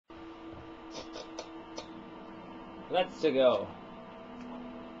let's go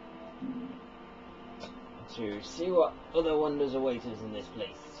to see what other wonders await us in this place.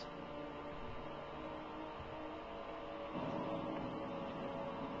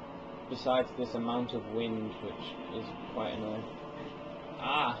 Besides this amount of wind, which is quite annoying.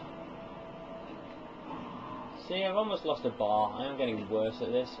 Ah! See, I've almost lost a bar. I am getting worse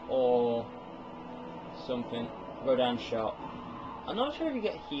at this, or something. Rodan shot. I'm not sure if you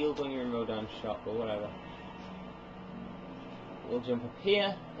get healed when you're in Rodan shot, but whatever. We'll jump up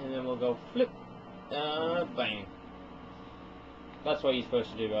here, and then we'll go flip. Bang. That's what you're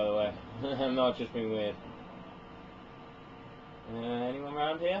supposed to do, by the way. I'm not just being weird. Anyone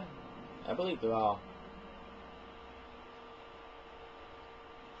around here? I believe there are.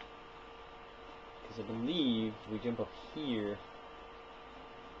 Because I believe we jump up here,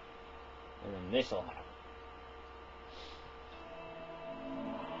 and then this'll happen.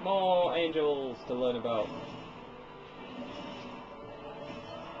 More angels to learn about.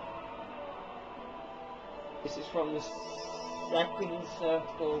 This is from the second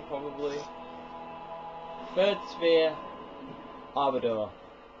circle, probably. Third sphere, Arbador.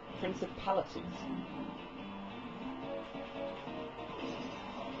 Principalities.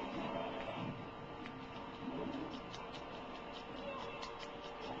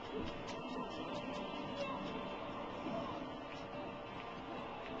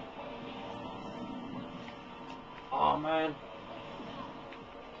 Oh man.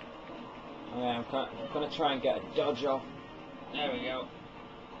 Okay, I'm gonna try and get a dodge off. There we go.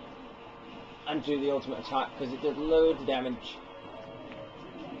 And do the ultimate attack because it did loads of damage.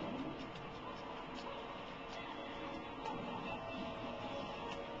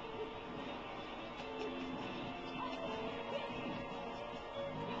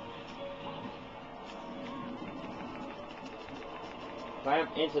 Bam,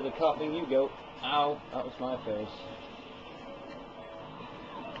 into the coffin you go. Ow, that was my face.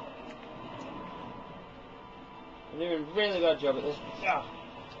 I'm doing a really good job at this. Ah,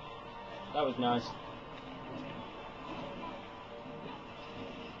 that was nice.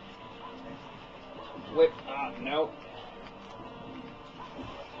 Whip. Ah, no.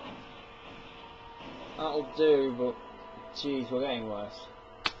 That'll do, but jeez, we're getting worse.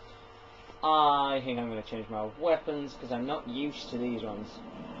 I think I'm going to change my weapons because I'm not used to these ones.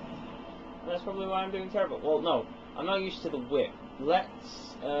 And that's probably why I'm doing terrible. Well, no, I'm not used to the whip.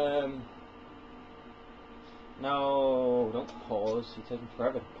 Let's, no, don't pause. You're taking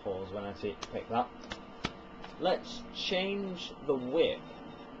forever to pause when I see it pick that. Let's change the whip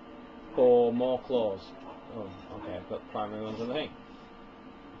for more claws. Oh, okay, I've got the primary ones on the thing.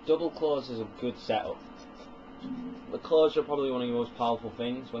 Double claws is a good setup. The claws are probably one of your most powerful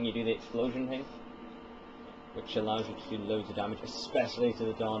things when you do the explosion thing, which allows you to do loads of damage, especially to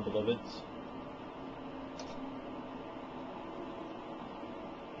the Dawn Beloveds.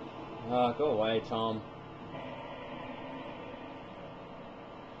 Ah, go away, Tom.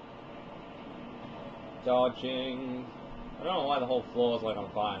 Dodging. I don't know why the whole floor is like on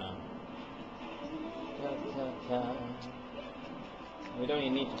fire now. We don't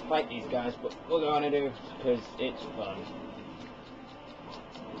even need to fight these guys, but we're going to do because it's fun.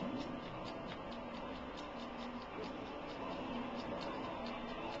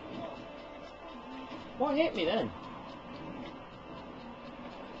 What hit me then?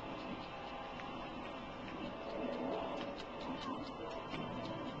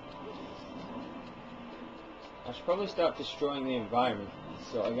 I should probably start destroying the environment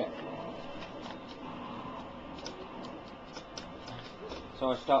so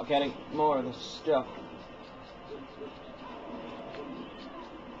I start getting more of the stuff.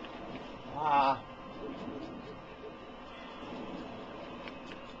 Ah.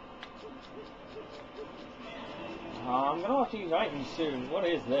 I'm gonna have to use items soon. What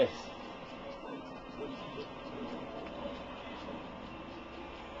is this?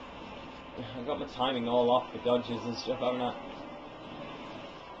 I got my timing all off for dodges and stuff, haven't I?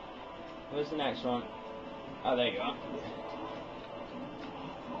 Where's the next one? Oh, there you are.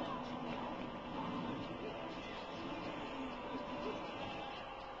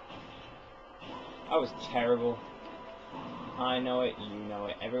 That was terrible. I know it, you know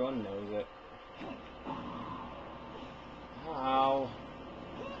it, everyone knows it. Ow.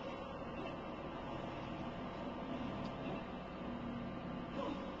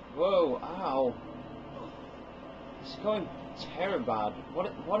 Whoa, ow. It's going terribly bad.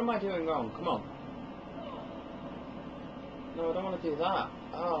 What am I doing wrong? Come on. No, I don't want to do that.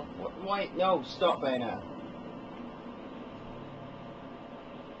 Oh, wait, no, stop, bayonetta.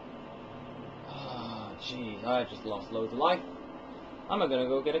 Ah, jeez, I just lost loads of life. I'm gonna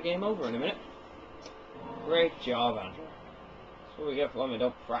go get a game over in a minute. Great job, Andrew. That's what we get for when we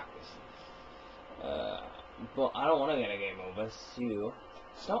don't practice. But I don't want to get a game over, so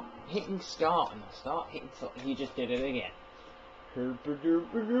stop hitting start and start hitting start. You just did it again. Right,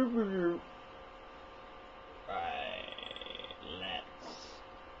 let's.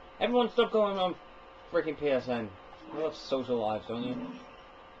 Everyone stop going on freaking PSN. You have social lives, don't you?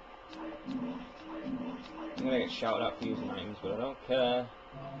 I'm gonna get shouted out for using names, but I don't care.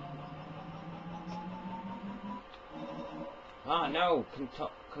 Ah, no!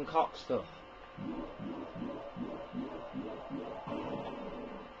 Concoct stuff.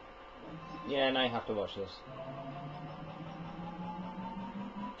 Yeah, now you have to watch this.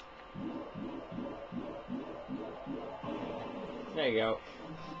 There you go.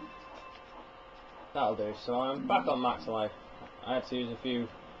 That'll do. So I'm back on max life. I had to use a few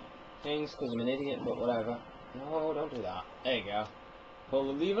things because I'm an idiot, but whatever. No, don't do that. There you go. Pull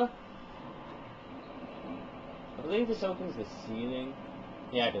the lever. I believe this opens the ceiling.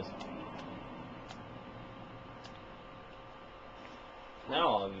 Yeah, it does.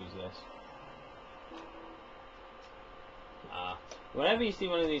 Now I'll use this. Whenever you see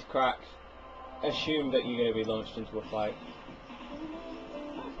one of these cracks, assume that you're going to be launched into a fight.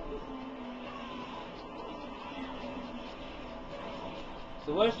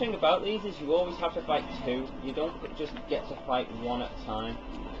 The worst thing about these is you always have to fight two. You don't just get to fight one at a time.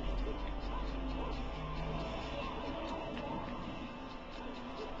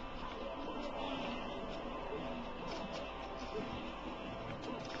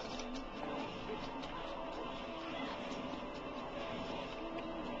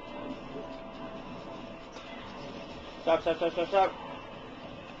 Stop, stop, stop, stop, stop.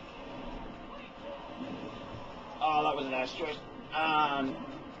 Oh, that was a nice choice.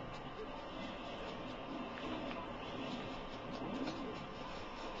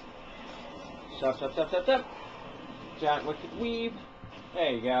 Stop, stop, stop, stop, stop. Giant wicked weave.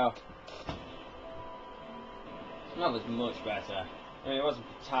 There you go. That was much better. I mean, it wasn't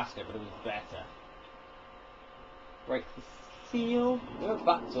fantastic, but it was better. Break the seal. There are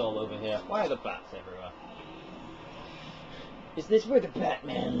bats all over here. Why are there bats everywhere? Is this where the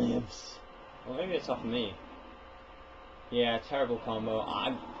Batman lives? Well, maybe it's off me. Yeah, terrible combo.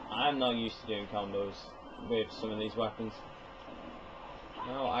 I'm not used to doing combos with some of these weapons.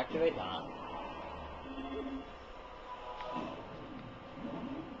 No, activate that.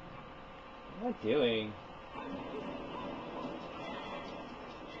 What am I doing?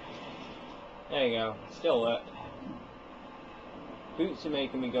 There you go. Still worked. Boots are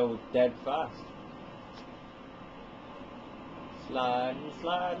making me go dead fast. Slide and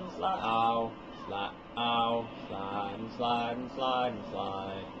slide and slide. Ow. Slide. Ow. Slide and slide and slide and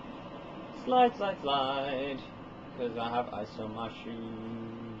slide. Slide, slide, slide. Because I have ice on my shoes.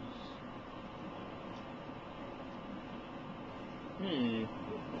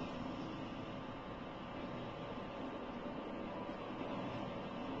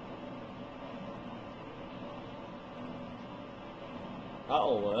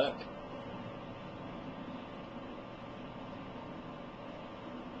 That'll work.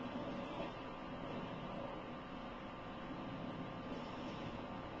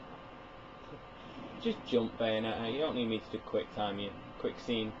 Just jump bayonetta. You don't need me to do quick time. You quick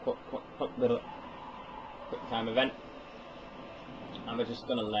scene, quick time event. And we're just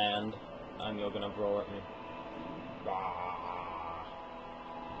gonna land, and you're gonna roar at me. Rah.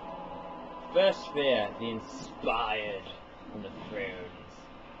 First sphere, the inspired from the thrones.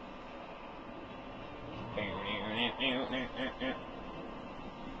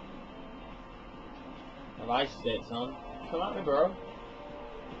 Have ice sticks on? Come at me, bro.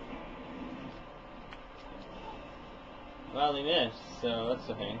 Well, he missed, so that's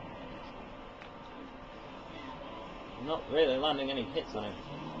the thing. I'm not really landing any hits on him.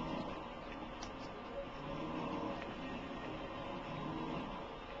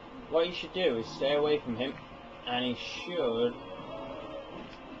 What you should do is stay away from him, and he should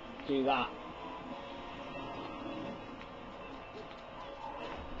do that.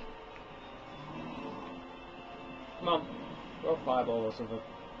 Come on, throw a fireball or something.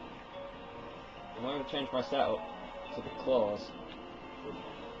 I'm going to change my setup to the claws.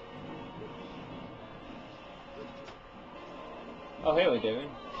 Oh, here we're doing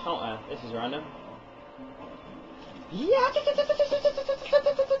counter. This is random. Yeah.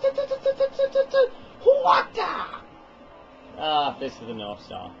 What? Ah, this is the North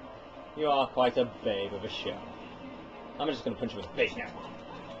Star. You are quite a babe of a show. I'm just going to punch you with the face now.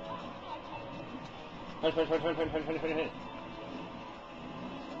 Punch, punch, punch, punch, punch, punch, punch, punch.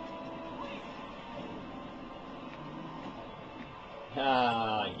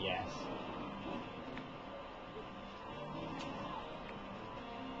 Ah, yes.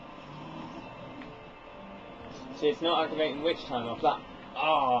 See, it's not activating witch time off that.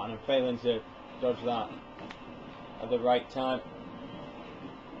 Ah, and I'm failing to dodge that at the right time.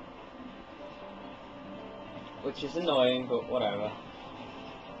 Which is annoying, but whatever.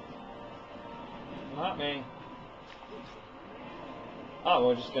 Not me. Oh,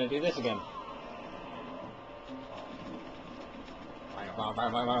 we're just going to do this again.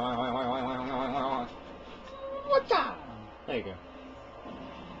 There you go.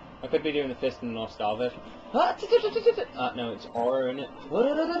 I could be doing the fist and no starfish. No, it's aura in it.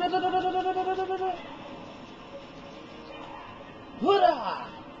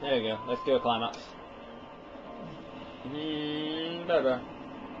 There we go. Let's do a climax. Better.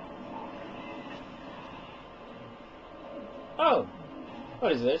 Oh!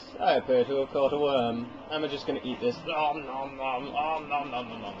 What is this? I appear to have caught a worm. Am I just going to eat this? Nom nom nom nom nom nom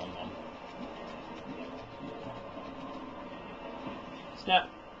nom nom nom. Snap.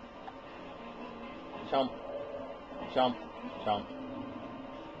 Chomp. Chomp. Chomp.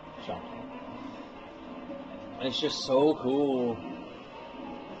 Chomp. It's just so cool.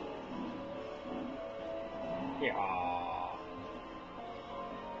 Yeah.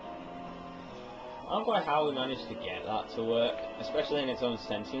 I don't know quite how we managed to get that to work, especially in its own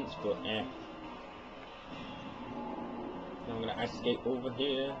sentience, but eh. Now I'm gonna escape over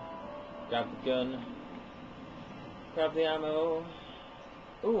here, grab the gun, grab the ammo.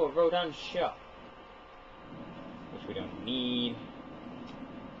 Ooh, a Rodan shot, which we don't need.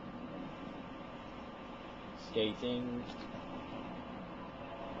 Skating.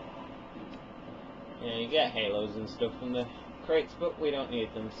 Yeah, you get halos and stuff from the crates, but we don't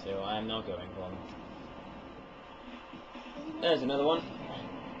need them, so I'm not going for them. There's another one.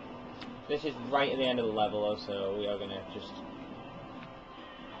 This is right at the end of the level, though, so we are gonna just...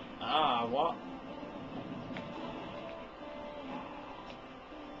 Ah, what?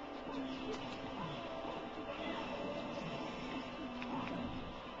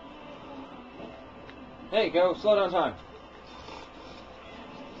 There you go, slow down time.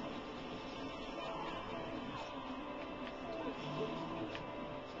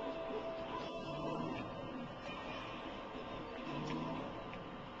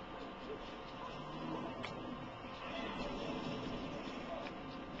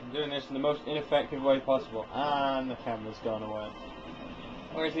 I'm doing this in the most ineffective way possible. And the camera's gone away.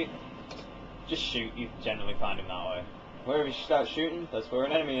 Where is he? Just shoot, you generally find him that way. Wherever you start shooting, that's where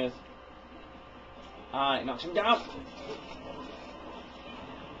an enemy is. Ah, it knocks him down!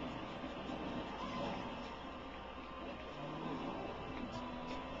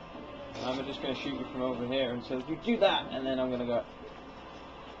 I'm just going to shoot you from over here until you do that, and then I'm going to go...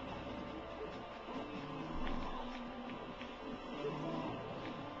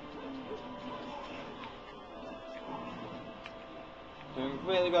 Doing a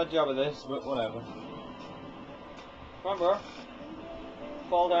really bad job of this, but whatever. Come on, bro.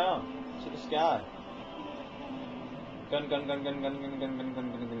 Fall down to the sky. Gun, gun, gun, gun, gun, gun, gun, gun,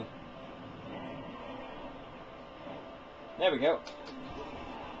 gun, gun, gun. There we go.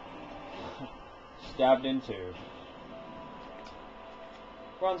 Stabbed in two.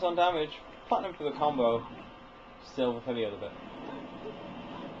 Bronze on damage, platinum for the combo, silver for the other bit.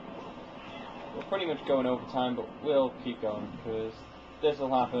 We're pretty much going over time, but we'll keep going, because this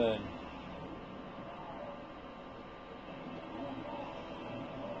will happen.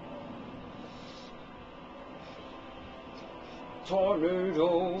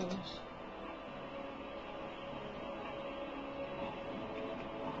 Tornadoes!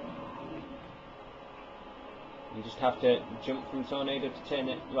 You just have to jump from tornado to turn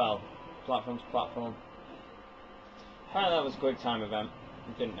it, well, platform to platform. Apparently that was a quick time event.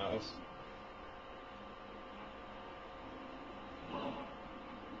 I didn't notice.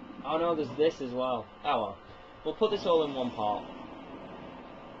 Oh no, there's this as well. Oh well. We'll put this all in one part.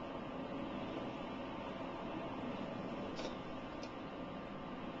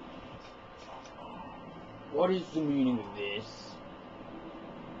 What is the meaning of this?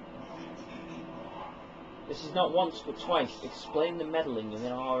 This is not once but twice. Explain the meddling in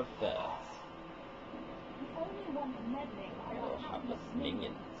our affairs. The only one meddling I are will the have the hapless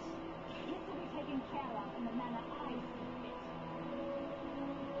minions. This will be taken care of in the manner I see it.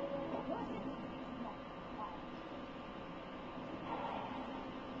 But what if it's not required?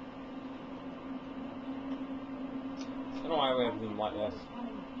 I don't know why we have them like this.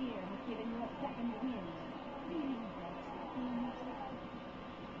 Coming here has given you a second wind. Feeling better.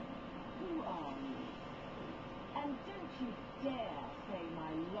 Who are you? And don't you dare say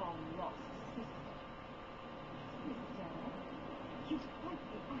my long-lost sister. Sister, you've quite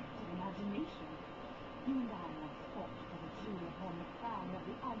the active imagination. You and I once fought for the jewel upon the crown of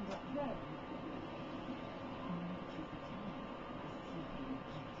the Umbra throne. And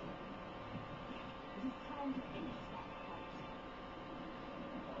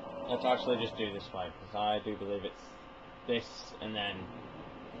Let's actually just do this fight, because I do believe it's this, and then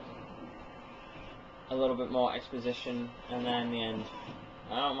a little bit more exposition, and then the end.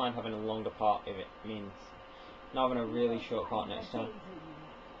 I don't mind having a longer part if it means not having a really short part next time.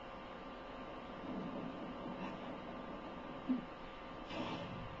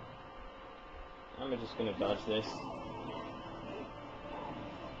 I'm just going to dodge this.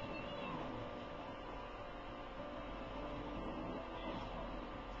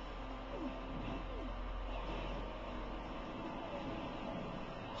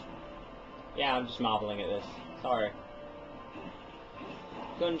 Yeah, I'm just marveling at this. Sorry.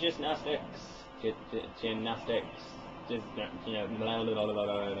 Gun gymnastics. Gymnastics. Just, you know, blah, blah, blah, blah,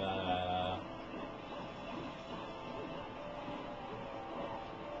 blah, blah.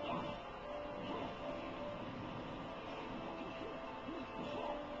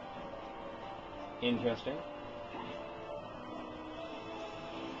 Interesting.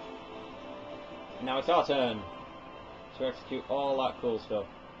 Now it's our turn to execute all that cool stuff.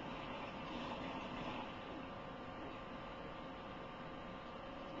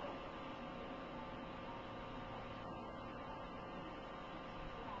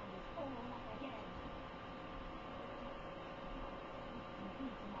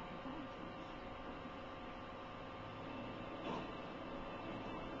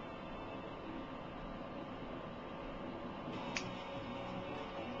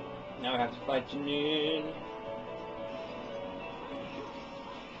 Now we have to fight Janine.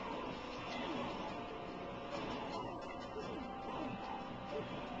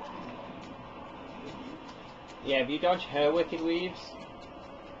 Yeah, if you dodge her wicked weaves,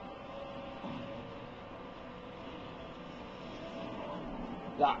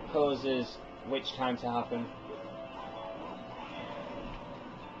 that causes witch time to happen.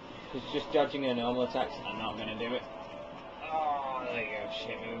 Because just dodging her normal attacks, I'm not going to do it. Oh, there you go,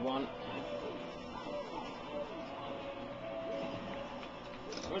 shit me with one.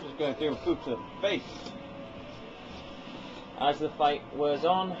 We're just going through a boot to the face. As the fight wears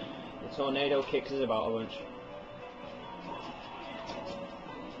on, the tornado kicks us about a bunch.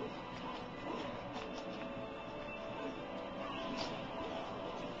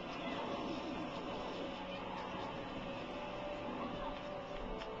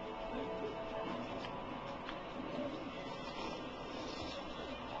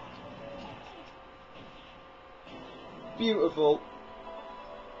 Beautiful.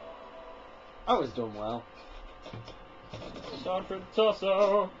 That was done well. Sword for the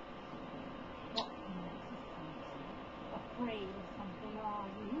torso. Afraid of something, are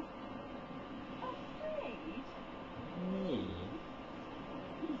you? Afraid? Me?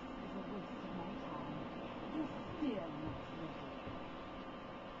 This is a waste of my time. You're still not ready.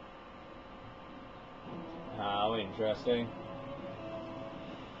 How interesting.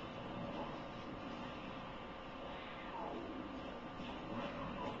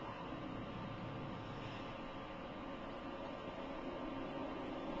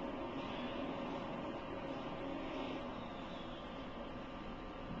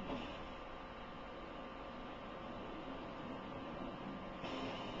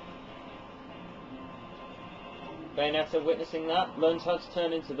 Bayonetta, witnessing that, learns how to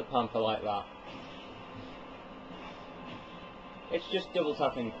turn into the panther like that. It's just double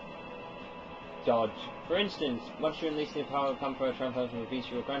tapping. Dodge. For instance, once you unleash the power of panther transforms from a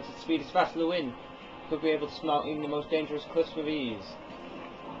beast, you are granted speed as fast as the wind. Could be able to smelt even the most dangerous cliffs with ease.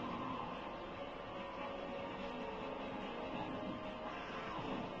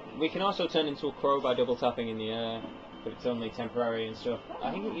 We can also turn into a crow by double tapping in the air, but it's only temporary and stuff. I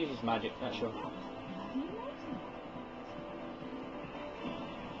think it uses magic, not sure.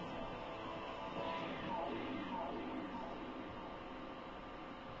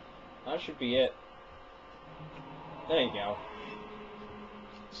 That should be it. There you go.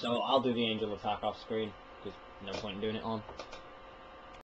 So I'll do the angel attack off screen, because no point in doing it on.